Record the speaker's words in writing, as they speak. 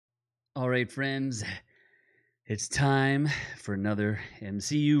All right, friends, it's time for another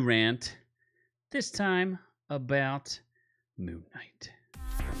MCU rant. This time about Moon Knight.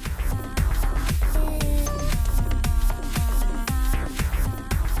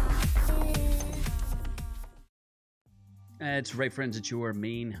 That's right, friends, it's your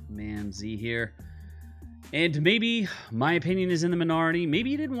main man Z here. And maybe my opinion is in the minority.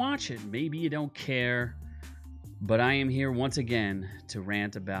 Maybe you didn't watch it. Maybe you don't care. But I am here once again to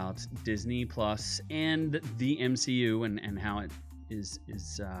rant about Disney Plus and the MCU and how it is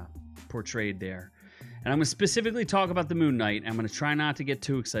portrayed there. And I'm going to specifically talk about the Moon Knight. I'm going to try not to get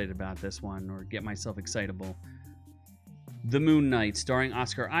too excited about this one or get myself excitable. The Moon Knight, starring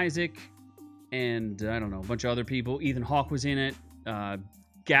Oscar Isaac and, I don't know, a bunch of other people. Ethan Hawke was in it.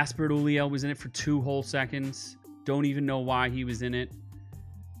 Gaspard Ulliel was in it for 2 whole seconds. Don't even know why he was in it.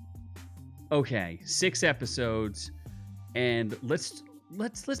 Okay, 6 episodes, and let's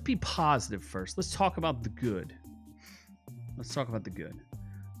be positive first. Let's talk about the good. Let's talk about the good.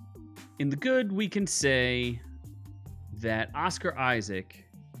 In the good, we can say that Oscar Isaac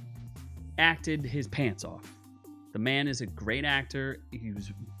acted his pants off. The man is a great actor.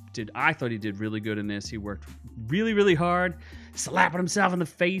 I thought he did really good in this. He worked really, really hard, slapping himself in the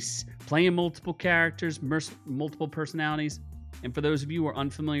face, playing multiple characters, multiple personalities. And for those of you who are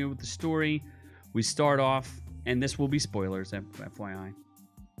unfamiliar with the story, we start off, and this will be spoilers, FYI.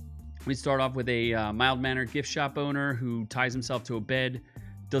 We start off with a mild-mannered gift shop owner who ties himself to a bed,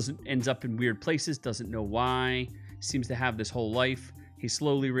 ends up in weird places, doesn't know why, seems to have this whole life. He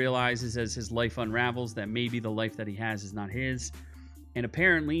slowly realizes as his life unravels that maybe the life that he has is not his. And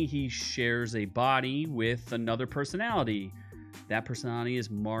apparently he shares a body with another personality. That personality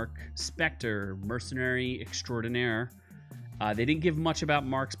is Mark Spector, mercenary extraordinaire. They didn't give much about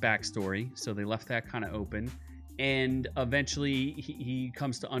Mark's backstory, so they left that kind of open. And eventually he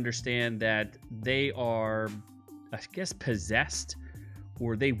comes to understand that they are, I guess, possessed,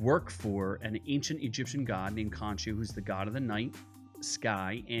 or they work for an ancient Egyptian god named Khonshu, who's the god of the night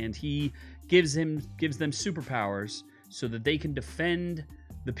sky, and he gives them superpowers so that they can defend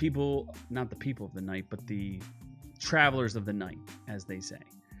the people, not the people of the night, but the travelers of the night, as they say.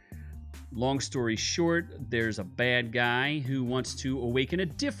 Long story short, there's a bad guy who wants to awaken a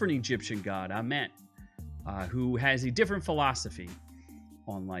different Egyptian god, Amet, who has a different philosophy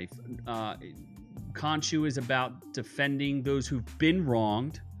on life. Khonshu is about defending those who've been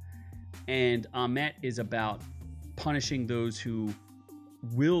wronged, and Amet is about punishing those who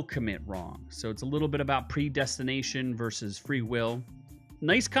will commit wrong. So it's a little bit about predestination versus free will.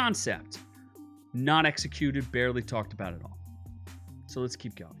 Nice concept. Not executed, barely talked about at all. So let's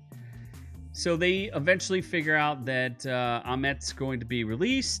keep going. So they eventually figure out that Amet's going to be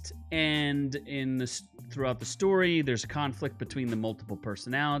released, and throughout the story, there's a conflict between the multiple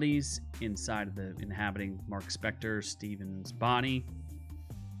personalities inside of the inhabiting Mark Spector, Steven's body.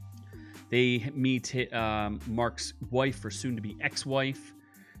 They meet Mark's wife, or soon-to-be ex-wife.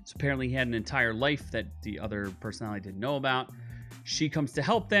 So apparently he had an entire life that the other personality didn't know about. She comes to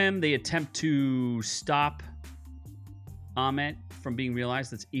help them. They attempt to stop Amet from being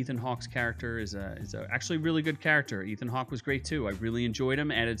realized. That's Ethan Hawke's character is actually a really good character. Ethan Hawke was great too. I really enjoyed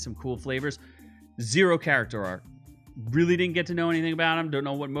him. Added some cool flavors. Zero character arc. Really didn't get to know anything about him. Don't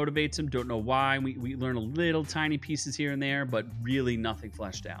know what motivates him. Don't know why. We learn a little tiny pieces here and there, but really nothing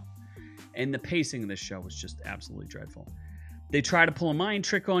fleshed out. And the pacing of this show was just absolutely dreadful. They try to pull a mind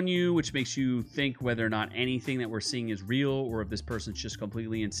trick on you, which makes you think whether or not anything that we're seeing is real or if this person's just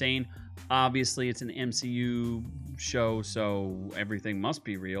completely insane. Obviously, it's an MCU show, so everything must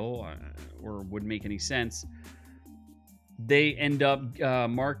be real or wouldn't make any sense. They end up,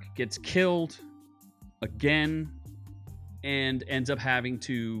 Mark gets killed again and ends up having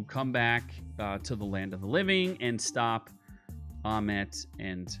to come back to the land of the living and stop Amet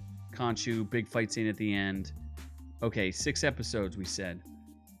and Khonshu. Big fight scene at the end. Okay, 6 episodes, we said.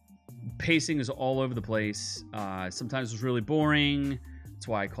 Pacing is all over the place. Sometimes it was really boring. That's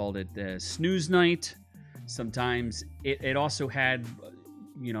why I called it the snooze night. Sometimes it also had,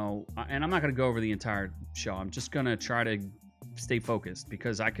 you know, and I'm not going to go over the entire show. I'm just going to try to stay focused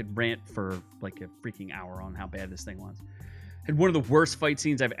because I could rant for like a freaking hour on how bad this thing was. Had one of the worst fight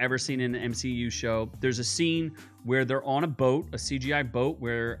scenes I've ever seen in an MCU show. There's a scene where they're on a boat, a CGI boat,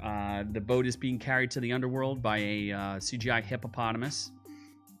 where the boat is being carried to the underworld by a CGI hippopotamus.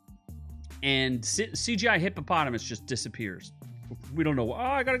 And CGI hippopotamus just disappears. We don't know. Oh,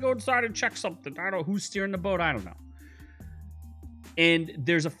 I gotta go inside and check something. I don't know who's steering the boat. I don't know. And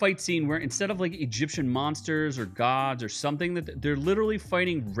there's a fight scene where instead of like Egyptian monsters or gods or something, that they're literally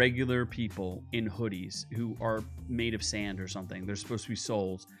fighting regular people in hoodies who are made of sand or something. They're supposed to be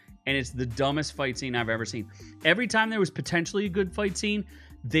souls. and it's the dumbest fight scene I've ever seen. Every time there was potentially a good fight scene,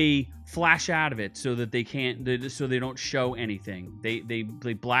 they flash out of it so that they can't, so they don't show anything. They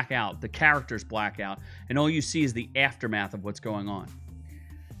black out. The characters black out, and all you see is the aftermath of what's going on.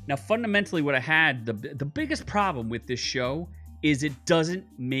 Now, fundamentally, what I had, the biggest problem with this show is it doesn't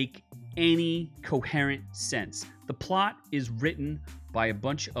make any coherent sense. The plot is written by a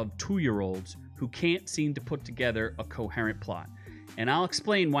bunch of 2-year-olds who can't seem to put together a coherent plot. And I'll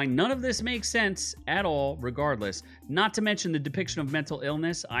explain why none of this makes sense at all, regardless. Not to mention the depiction of mental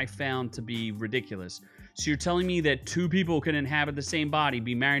illness I found to be ridiculous. So you're telling me that 2 people can inhabit the same body,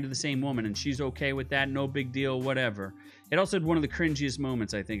 be married to the same woman, and she's okay with that, no big deal, whatever. It also had one of the cringiest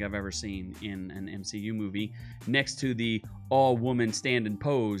moments I think I've ever seen in an MCU movie, next to the all-woman stand and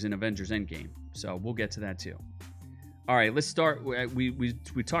pose in Avengers Endgame. So we'll get to that too. All right, let's start. We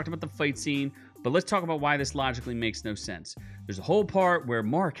talked about the fight scene, but let's talk about why this logically makes no sense. There's a whole part where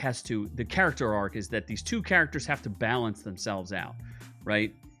Mark has to, the character arc is that these 2 characters have to balance themselves out,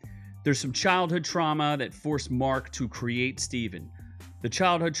 right? There's some childhood trauma that forced Mark to create Steven. The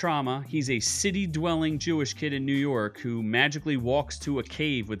childhood trauma, he's a city-dwelling Jewish kid in New York who magically walks to a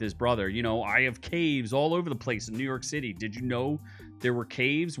cave with his brother. You know, I have caves all over the place in New York City. Did you know there were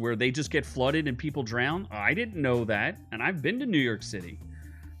caves where they just get flooded and people drown? I didn't know that, and I've been to New York City.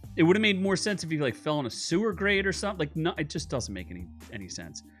 It would have made more sense if he like fell in a sewer grate or something. Like, no, it just doesn't make any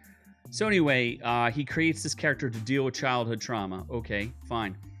sense. So anyway, he creates this character to deal with childhood trauma. Okay,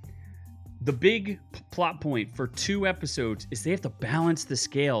 fine. The big plot point for 2 episodes is they have to balance the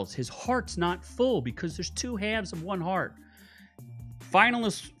scales. His heart's not full because there's 2 halves of one heart. Final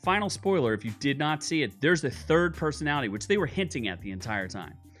spoiler, if you did not see it, there's a 3rd personality, which they were hinting at the entire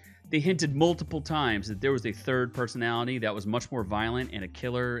time. They hinted multiple times that there was a 3rd personality that was much more violent and a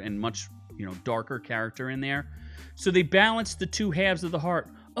killer and much, you know, darker character in there. So they balanced the 2 halves of the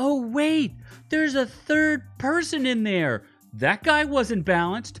heart. Oh, wait, there's a 3rd person in there. That guy wasn't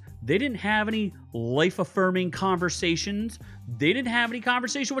balanced. They didn't have any life-affirming conversations. They didn't have any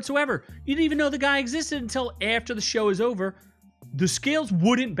conversation whatsoever. You didn't even know the guy existed until after the show is over. The scales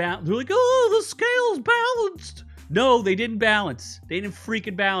wouldn't balance. They're like, oh, the scales balanced. No, they didn't balance. They didn't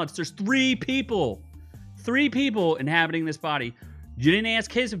freaking balance. There's 3 people. 3 people inhabiting this body. You didn't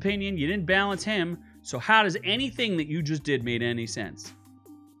ask his opinion. You didn't balance him. So how does anything that you just did make any sense?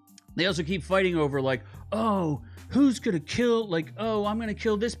 They also keep fighting over like, oh, who's gonna kill, like, oh, I'm gonna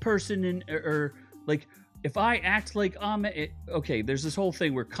kill this person, and or like, if I act like okay, there's this whole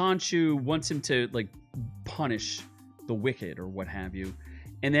thing where Khonshu wants him to like punish the wicked or what have you,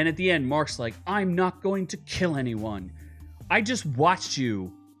 and then at the end, Mark's like, I'm not going to kill anyone. I just watched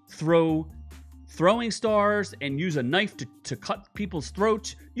you throwing stars and use a knife to cut people's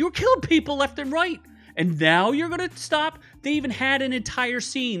throats. You were killing people left and right. And now you're going to stop? They even had an entire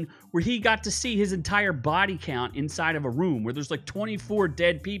scene where he got to see his entire body count inside of a room where there's like 24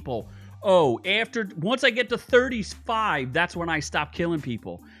 dead people. Oh, once I get to 35, that's when I stop killing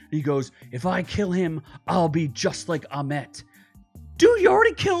people. And he goes, if I kill him, I'll be just like Ahmet. Dude, you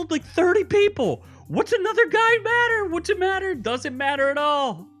already killed like 30 people. What's another guy matter? What's it matter? Doesn't matter at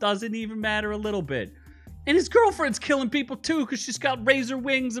all. Doesn't even matter a little bit. And his girlfriend's killing people too because she's got razor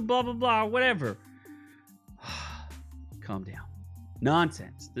wings and blah, blah, blah, whatever. Calm down.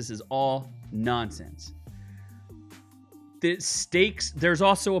 Nonsense. This is all nonsense. The stakes, there's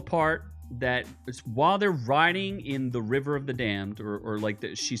also a part that while they're riding in the River of the Damned, or like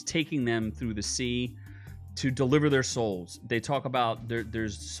she's taking them through the sea to deliver their souls. They talk about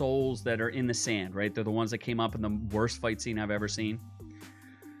there's souls that are in the sand, right? They're the ones that came up in the worst fight scene I've ever seen.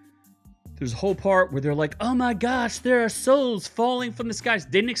 There's a whole part where they're like, oh my gosh, there are souls falling from the skies.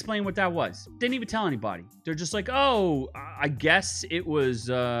 Didn't explain what that was. Didn't even tell anybody. They're just like, oh, I guess it was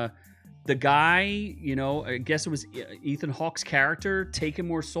the guy, you know, I guess it was Ethan Hawke's character taking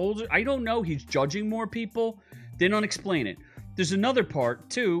more souls. I don't know. He's judging more people. They don't explain it. There's another part,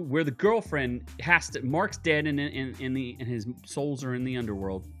 too, where the girlfriend Mark's dead and his souls are in the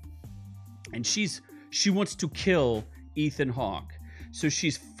underworld. And she wants to kill Ethan Hawke. So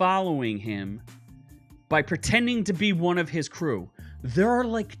she's following him by pretending to be one of his crew. There are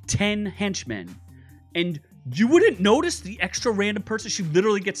like 10 henchmen. And you wouldn't notice the extra random person. She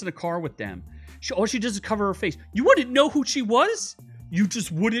literally gets in a car with them. All she does is cover her face. You wouldn't know who she was? You just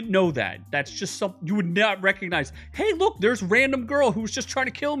wouldn't know that. That's just something you would not recognize. Hey, look, there's random girl who was just trying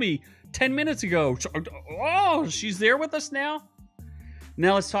to kill me 10 minutes ago. Oh, she's there with us now?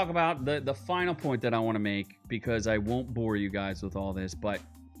 Now let's talk about the final point that I want to make, because I won't bore you guys with all this, but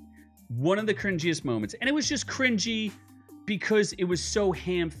one of the cringiest moments, and it was just cringy because it was so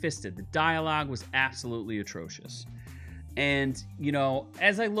ham-fisted. The dialogue was absolutely atrocious. And, you know,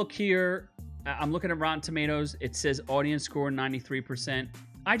 as I look here, I'm looking at Rotten Tomatoes. It says audience score 93%.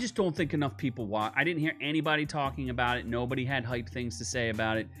 I just don't think enough people watch. I didn't hear anybody talking about it. Nobody had hype things to say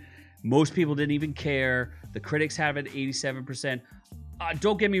about it. Most people didn't even care. The critics have it at 87%.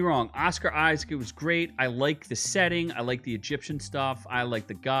 Don't get me wrong. Oscar Isaac, it was great. I like the setting. I like the Egyptian stuff. I like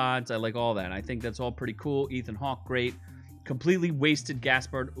the gods. I like all that. I think that's all pretty cool. Ethan Hawke, great. Completely wasted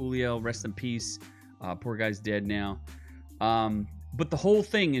Gaspard Ulliel, rest in peace. Poor guy's dead now. But the whole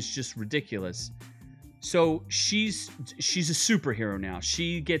thing is just ridiculous. So she's a superhero now.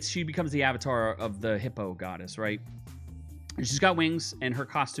 She becomes the avatar of the hippo goddess, right? And she's got wings, and her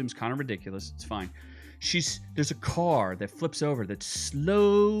costume's kind of ridiculous. It's fine. There's a car that flips over that's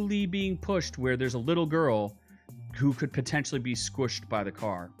slowly being pushed, where there's a little girl who could potentially be squished by the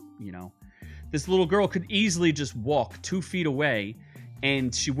car. You know, this little girl could easily just walk 2 feet away,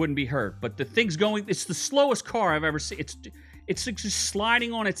 and she wouldn't be hurt. But the thing's going. It's the slowest car I've ever seen. It's just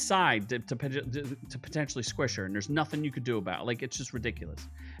sliding on its side to potentially squish her, and there's nothing you could do about it. Like, it's just ridiculous.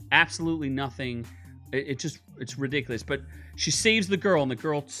 Absolutely nothing. It's ridiculous. But she saves the girl, and the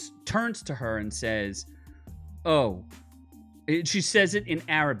girl turns to her and says, "Oh," she says it in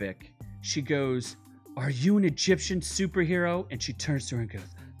Arabic. She goes, "Are you an Egyptian superhero?" And she turns to her and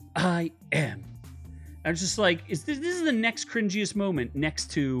goes, "I am." I was just like, this is the next cringiest moment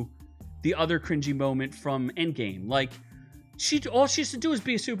next to the other cringy moment from Endgame. Like, all she has to do is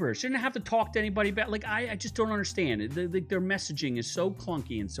be a superhero. She didn't have to talk to anybody back. Like, I just don't understand it. Their messaging is so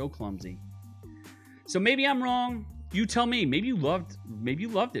clunky and so clumsy. So maybe I'm wrong. You tell me. Maybe you loved it. Maybe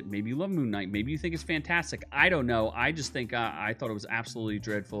you love Moon Knight. Maybe you think it's fantastic. I don't know. I just think I thought it was absolutely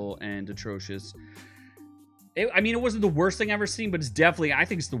dreadful and atrocious. I mean, it wasn't the worst thing I've ever seen, but it's definitely, I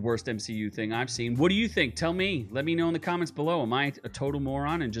think it's the worst MCU thing I've seen. What do you think? Tell me. Let me know in the comments below. Am I a total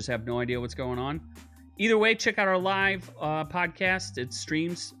moron and just have no idea what's going on? Either way, check out our live podcast. It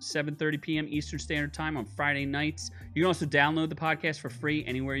streams 7:30 p.m. Eastern Standard Time on Friday nights. You can also download the podcast for free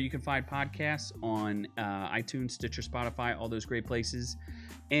anywhere you can find podcasts on iTunes, Stitcher, Spotify, all those great places.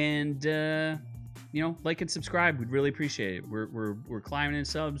 And you know, like and subscribe. We'd really appreciate it. We're climbing in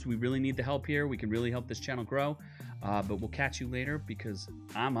subs. We really need the help here. We can really help this channel grow. But we'll catch you later because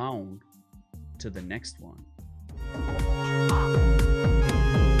I'm on to the next one.